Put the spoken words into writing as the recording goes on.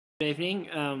Good evening.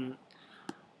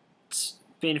 It's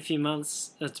been a few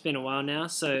months, it's been a while now,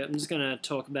 so I'm just going to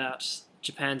talk about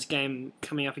Japan's game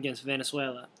coming up against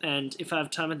Venezuela. And if I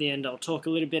have time at the end, I'll talk a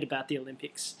little bit about the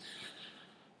Olympics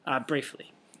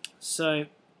briefly. So,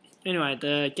 anyway,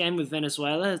 the game with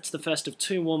Venezuela, it's the first of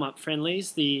two warm-up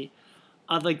friendlies, the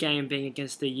other game being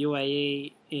against the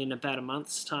UAE in about a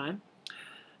month's time.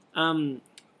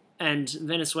 And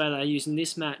Venezuela are using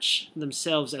this match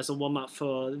themselves as a warm-up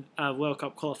for a World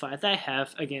Cup qualifier they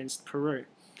have against Peru.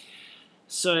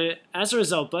 So, as a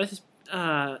result, both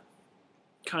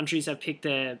countries have picked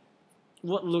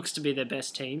what looks to be their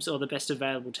best teams, or the best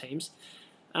available teams.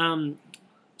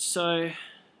 So,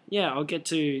 yeah, I'll get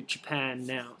to Japan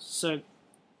now. So,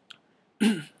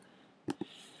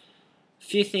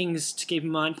 few things to keep in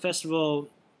mind. First of all,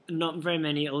 not very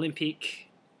many Olympic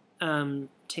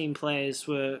team players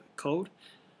were called.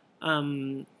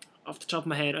 Off the top of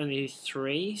my head, only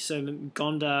three. So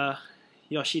Gonda,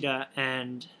 Yoshida,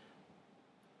 and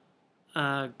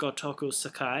Gotoku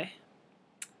Sakai.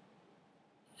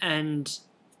 And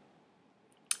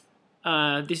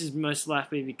this is most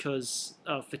likely because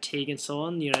of fatigue and so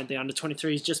on. You know, the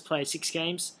under-23s just played 6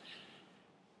 games.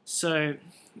 So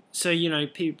you know,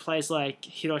 players like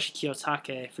Hiroshi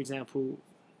Kiyotake, for example,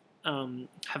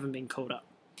 haven't been called up.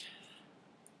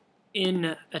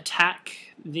 In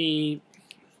attack, the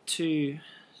two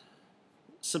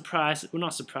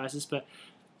not surprises, but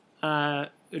Ryo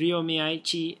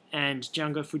Miyaichi and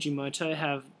Django Fujimoto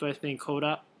have both been called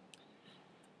up.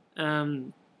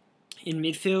 In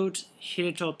midfield,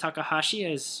 Hiroto Takahashi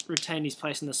has retained his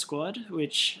place in the squad,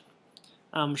 which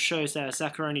shows that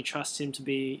Zaccheroni trusts him to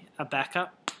be a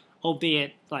backup,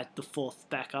 albeit like the 4th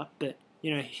backup, but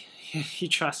you know, he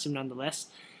trusts him nonetheless.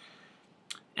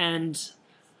 And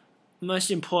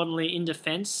most importantly, in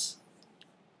defence,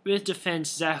 with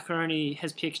defence, Zaccheroni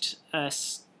has picked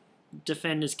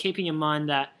defenders, keeping in mind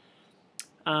that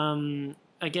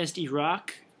against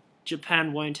Iraq,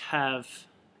 Japan won't have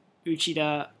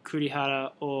Uchida,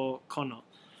 Kurihara, or Kono.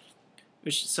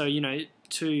 So, you know,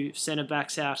 2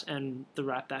 centre-backs out and the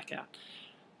right-back out.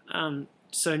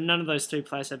 So none of those 3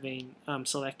 players have been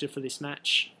selected for this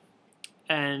match.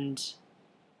 And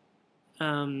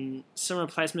some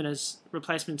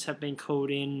replacements have been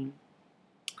called in,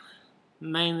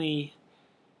 mainly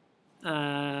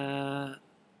Hiroki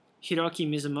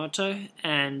Mizumoto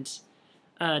and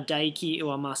Daiki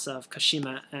Iwamasa of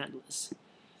Kashima Antlers.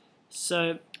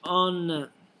 So on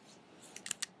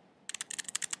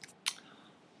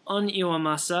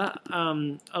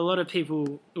Iwamasa, a lot of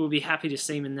people will be happy to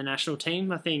see him in the national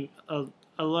team. I think a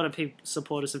lot of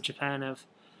supporters of Japan have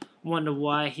wondered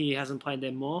why he hasn't played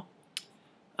there more.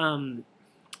 And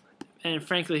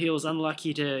frankly, he was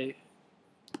unlucky to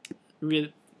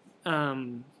be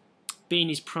in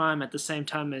his prime at the same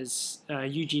time as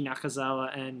Yuji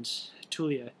Nakazawa and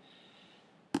Tullio.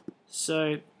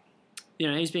 So, you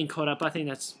know, he's been caught up. I think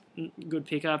that's a good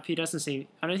pickup. I don't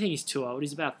think he's too old.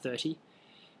 He's about 30.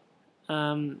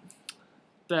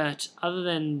 But other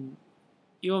than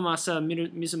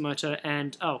Iwamasa, Mizumoto,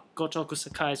 and Gotoku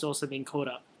Sakai has also been caught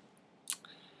up.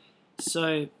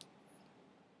 So,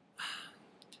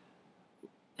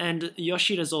 and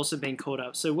Yoshida's also been called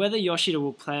up. So whether Yoshida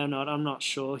will play or not, I'm not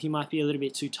sure. He might be a little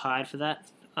bit too tired for that.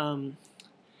 And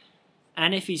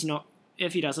if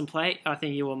he doesn't play, I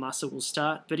think Iwamasa will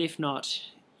start. But if not,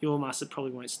 Iwamasa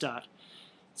probably won't start.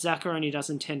 Zaccheroni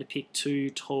doesn't tend to pick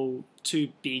two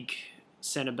big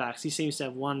centre backs. He seems to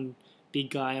have one big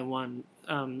guy and one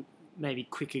maybe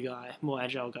quicker guy, more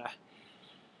agile guy.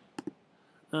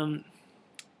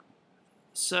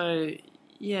 So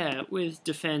yeah, with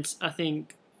defence, I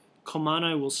think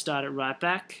Komano will start at right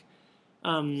back.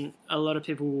 A lot of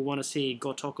people will want to see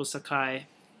Gotoku Sakai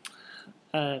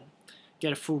get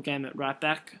a full game at right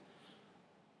back.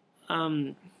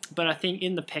 But I think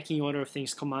in the pecking order of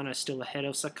things, Komano is still ahead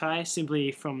of Sakai,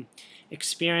 simply from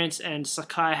experience, and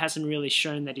Sakai hasn't really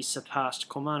shown that he's surpassed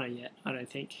Komano yet, I don't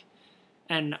think.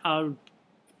 And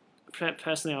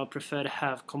personally, I would prefer to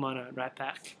have Komano at right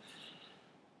back.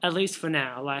 At least for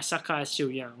now. Like, Sakai is still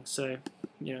young, so,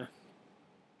 you know.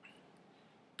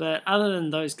 But other than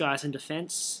those guys in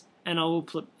defence, and I will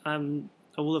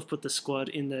have put the squad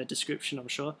in the description, I'm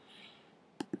sure.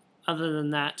 Other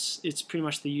than that, it's pretty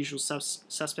much the usual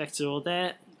suspects are all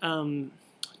there.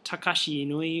 Takashi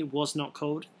Inui was not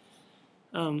called,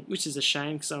 which is a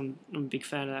shame because I'm a big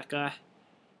fan of that guy.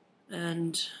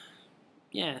 And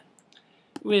yeah,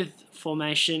 with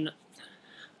formation,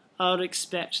 I would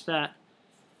expect that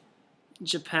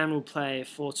Japan will play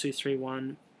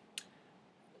 4-2-3-1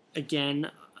 again.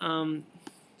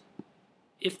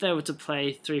 If they were to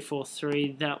play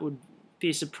 3-4-3, that would be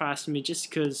a surprise to me, just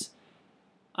because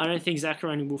I don't think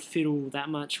Zaccaroni will fiddle that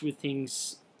much with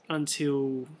things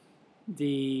until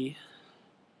maybe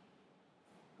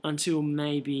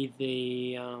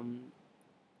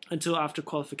until after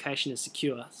qualification is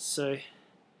secure. So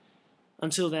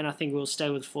until then, I think we'll stay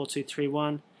with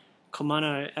 4-2-3-1.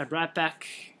 Komano at right back,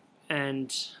 and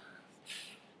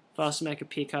if I was to make a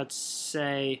pick, I'd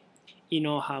say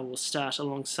Inoha will start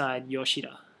alongside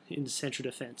Yoshida in the central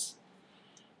defence.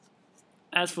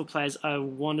 As for players I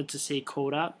wanted to see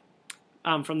called up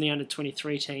from the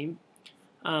under-23 team,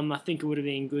 I think it would have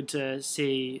been good to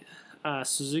see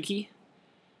Suzuki,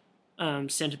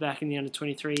 centre-back in the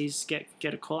under-23s,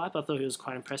 get a call-up. I thought he was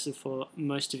quite impressive for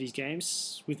most of his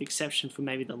games, with exception for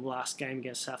maybe the last game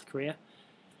against South Korea.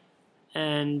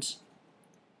 And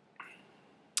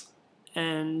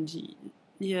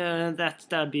yeah,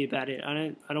 that'd be about it.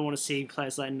 I don't want to see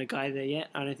players like Nagai there yet.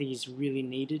 I don't think he's really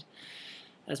needed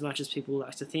as much as people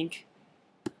like to think.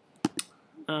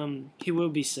 He will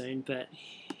be soon, but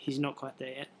he's not quite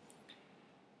there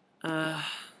yet.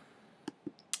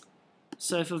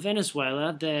 So for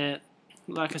Venezuela,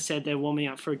 like I said, they're warming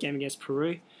up for a game against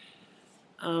Peru.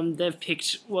 They've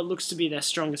picked what looks to be their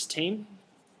strongest team.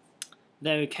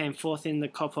 They came 4th in the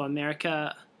Copa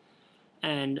America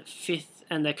and 5th,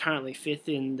 and they're currently 5th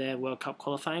in their World Cup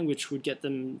qualifying, which would get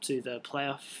them to the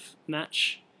playoff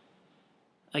match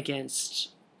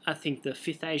against, I think, the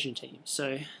 5th Asian team.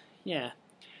 So, yeah.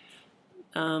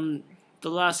 The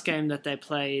last game that they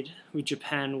played with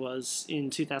Japan was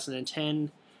in 2010,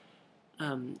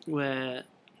 where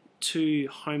 2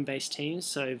 home-based teams,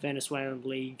 so Venezuelan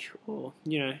League, or,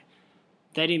 they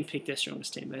didn't pick their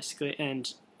strongest team, basically,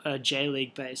 and a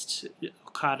J-League based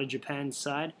Okada Japan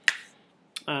side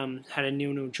had a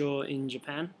 0-0 draw in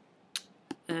Japan.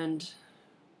 And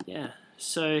yeah,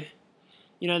 so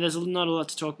there's not a lot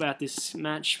to talk about this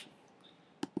match.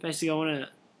 Basically,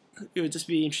 it would just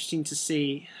be interesting to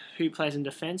see who plays in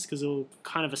defence, because it'll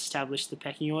kind of establish the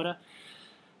pecking order.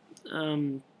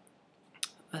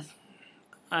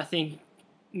 I think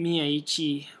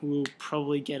Miyaichi will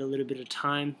probably get a little bit of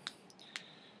time.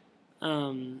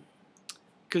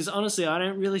 Because honestly, I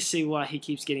don't really see why he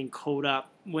keeps getting called up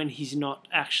when he's not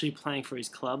actually playing for his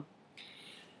club.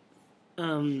 So,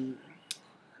 and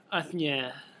I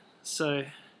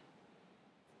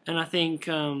think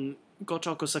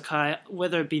Gotoko Sakai,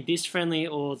 whether it be this friendly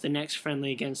or the next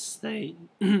friendly against the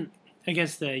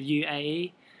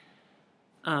UAE,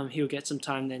 he'll get some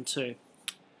time then too.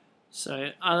 So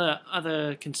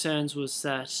other concerns was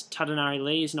that Tadanari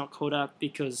Lee is not called up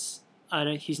because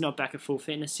he's not back at full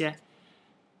fitness yet.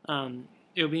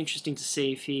 It'll be interesting to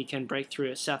see if he can break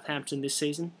through at Southampton this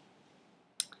season.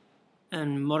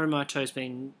 And Morimoto's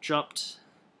been dropped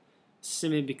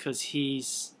simply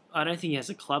because I don't think he has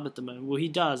a club at the moment. Well, he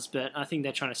does, but I think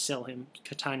they're trying to sell him,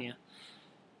 Catania.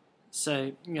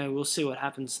 So, we'll see what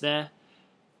happens there.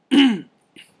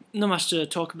 Not much to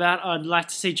talk about. I'd like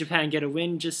to see Japan get a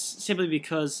win, just simply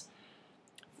because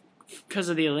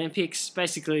of the Olympics.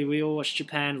 Basically, we all watched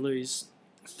Japan lose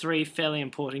 3 fairly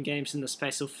important games in the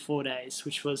space of 4 days,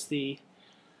 which was the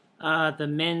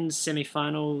men's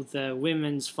semi-final, the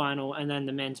women's final, and then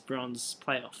the men's bronze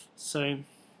playoff. So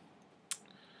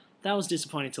that was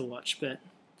disappointing to watch, but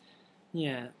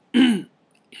yeah.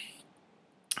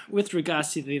 With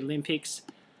regards to the Olympics,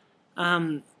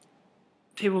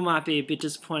 people might be a bit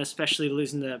disappointed, especially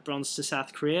losing the bronze to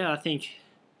South Korea. I think,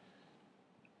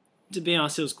 to be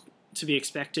honest, it was to be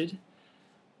expected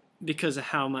because of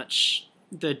how much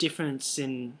the difference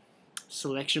in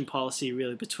selection policy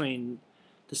really between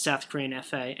the South Korean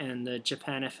FA and the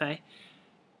Japan FA.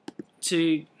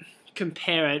 To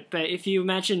compare it, but if you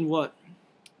imagine what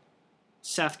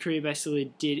South Korea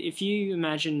basically did, if you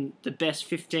imagine the best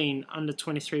 15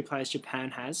 under-23 players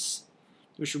Japan has,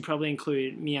 which would probably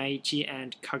include Miyaichi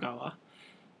and Kagawa,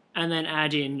 and then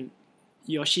add in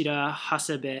Yoshida,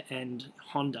 Hasebe, and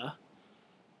Honda,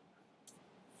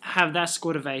 have that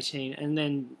squad of 18, and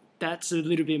then that's a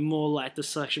little bit more like the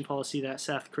selection policy that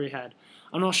South Korea had.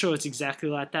 I'm not sure it's exactly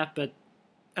like that, but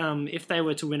if they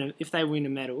win a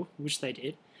medal, which they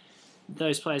did,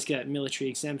 those players get military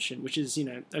exemption, which is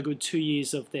a good 2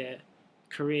 years of their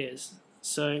careers.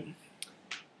 So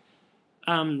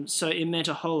it meant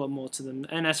a whole lot more to them,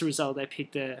 and as a result, they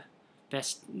picked the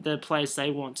players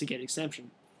they want to get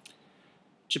exemption.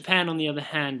 Japan, on the other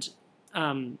hand,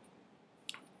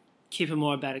 keep it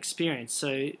more about experience. So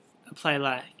a player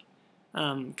like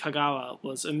Kagawa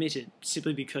was omitted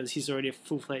simply because he's already a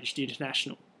full-fledged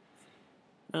international.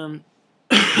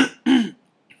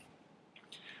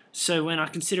 So when I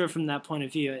consider it from that point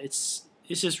of view, it's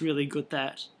just really good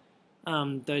that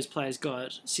those players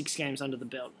got 6 games under the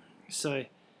belt. So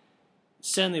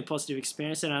certainly a positive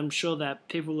experience, and I'm sure that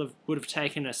people would have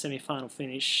taken a semi-final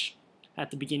finish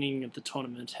at the beginning of the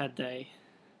tournament had they,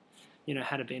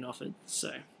 had it been offered.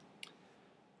 So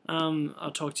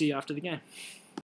I'll talk to you after the game.